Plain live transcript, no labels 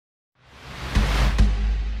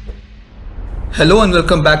Hello and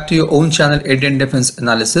welcome back to your own channel Indian Defense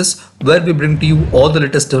Analysis, where we bring to you all the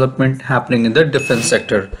latest development happening in the defense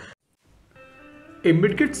sector. A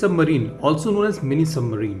midget submarine, also known as mini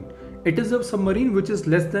submarine. It is a submarine which is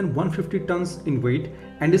less than 150 tons in weight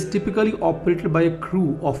and is typically operated by a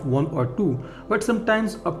crew of 1 or 2, but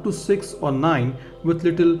sometimes up to 6 or 9 with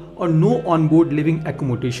little or no onboard living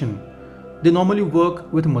accommodation. They normally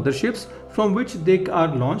work with motherships from which they are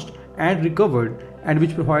launched and recovered and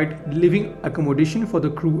which provide living accommodation for the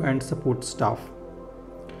crew and support staff.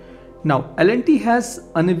 Now, L&T has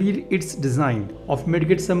unveiled its design of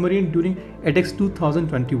Midget submarine during EDEX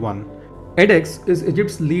 2021. EDEX is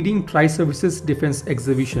Egypt's leading tri-services defense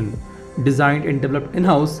exhibition. Designed and developed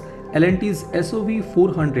in-house, L&T's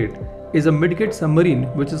SOV400 is a midget submarine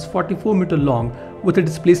which is 44 meter long with a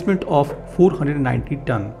displacement of 490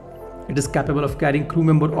 ton. It is capable of carrying crew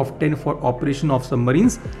member of 10 for operation of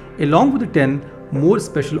submarines along with the 10 more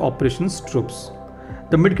special operations troops.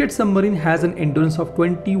 The midget submarine has an endurance of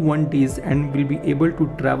 21 days and will be able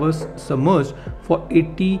to traverse submerged for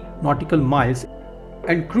 80 nautical miles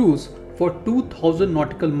and cruise for 2000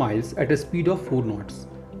 nautical miles at a speed of 4 knots.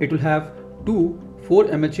 It will have two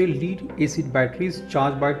 4 mAh lead acid batteries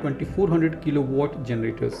charged by 2400 kilowatt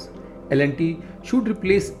generators. L&T should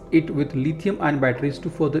replace it with lithium ion batteries to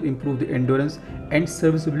further improve the endurance and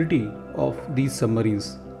serviceability of these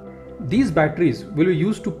submarines. These batteries will be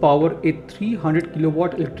used to power a 300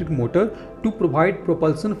 kilowatt electric motor to provide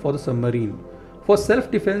propulsion for the submarine. For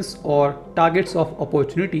self-defense or targets of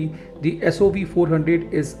opportunity, the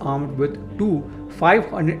SOV400 is armed with two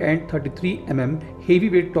 533 mm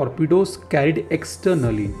heavyweight torpedoes carried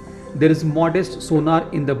externally. There is modest sonar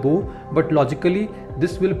in the bow, but logically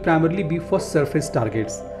this will primarily be for surface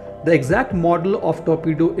targets. The exact model of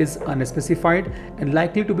torpedo is unspecified and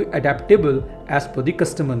likely to be adaptable as per the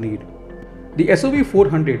customer need. The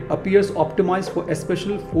SOV400 appears optimized for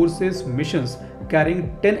special forces missions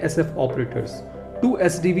carrying 10 SF operators. 2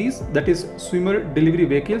 SDVs, that is swimmer delivery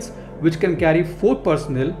vehicles, which can carry 4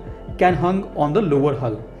 personnel, can hang on the lower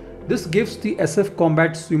hull. This gives the SF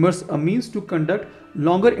combat swimmers a means to conduct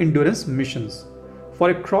longer endurance missions.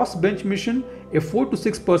 For a cross-bench mission, a 4 to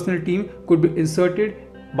 6 personnel team could be inserted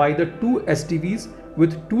by the 2 SDVs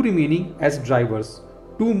with 2 remaining as drivers.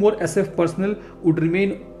 2 more SF personnel would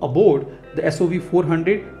remain aboard the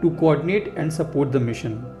SOV400 to coordinate and support the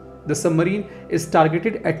mission. The submarine is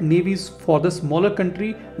targeted at navies for the smaller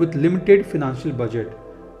country with limited financial budget.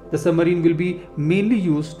 The submarine will be mainly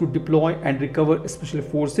used to deploy and recover special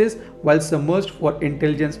forces while submerged for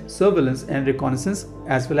intelligence, surveillance and reconnaissance,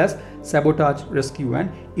 as well as sabotage, rescue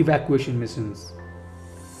and evacuation missions.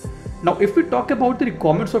 Now, if we talk about the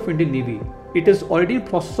requirements of Indian Navy, it is already in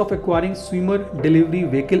process of acquiring Swimmer Delivery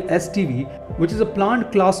Vehicle SDV, which is a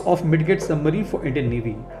planned class of midget submarine for Indian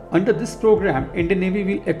Navy. Under this program, Indian Navy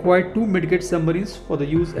will acquire 2 midget submarines for the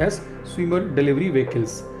use as swimmer delivery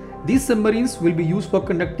vehicles. These submarines will be used for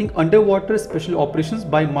conducting underwater special operations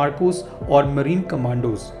by Marcos or Marine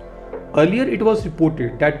Commandos. Earlier, it was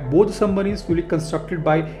reported that both submarines will be constructed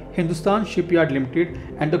by Hindustan Shipyard Limited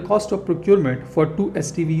and the cost of procurement for 2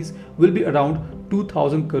 SDVs will be around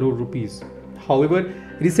 2000 crore rupees. However,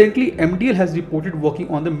 recently MDL has reported working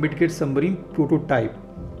on the midget submarine prototype.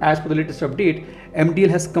 As per the latest update, MDL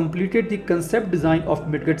has completed the concept design of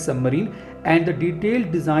midget submarine and the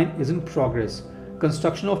detailed design is in progress.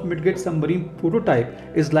 Construction of midget submarine prototype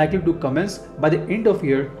is likely to commence by the end of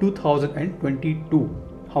year 2022.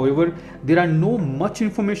 However, there are no much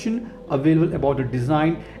information available about the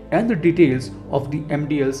design and the details of the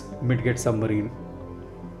MDL's midget submarine.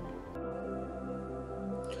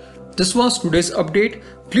 This was today's update.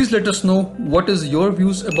 Please let us know what is your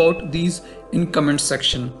views about these in comment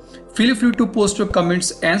section. Feel free to post your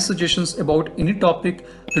comments and suggestions about any topic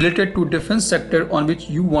related to defense sector on which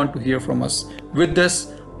you want to hear from us. With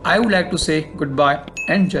this, I would like to say goodbye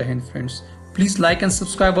and Jai Hind friends. Please like and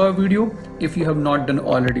subscribe our video if you have not done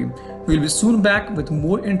already. We'll be soon back with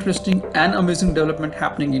more interesting and amazing development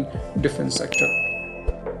happening in defense sector.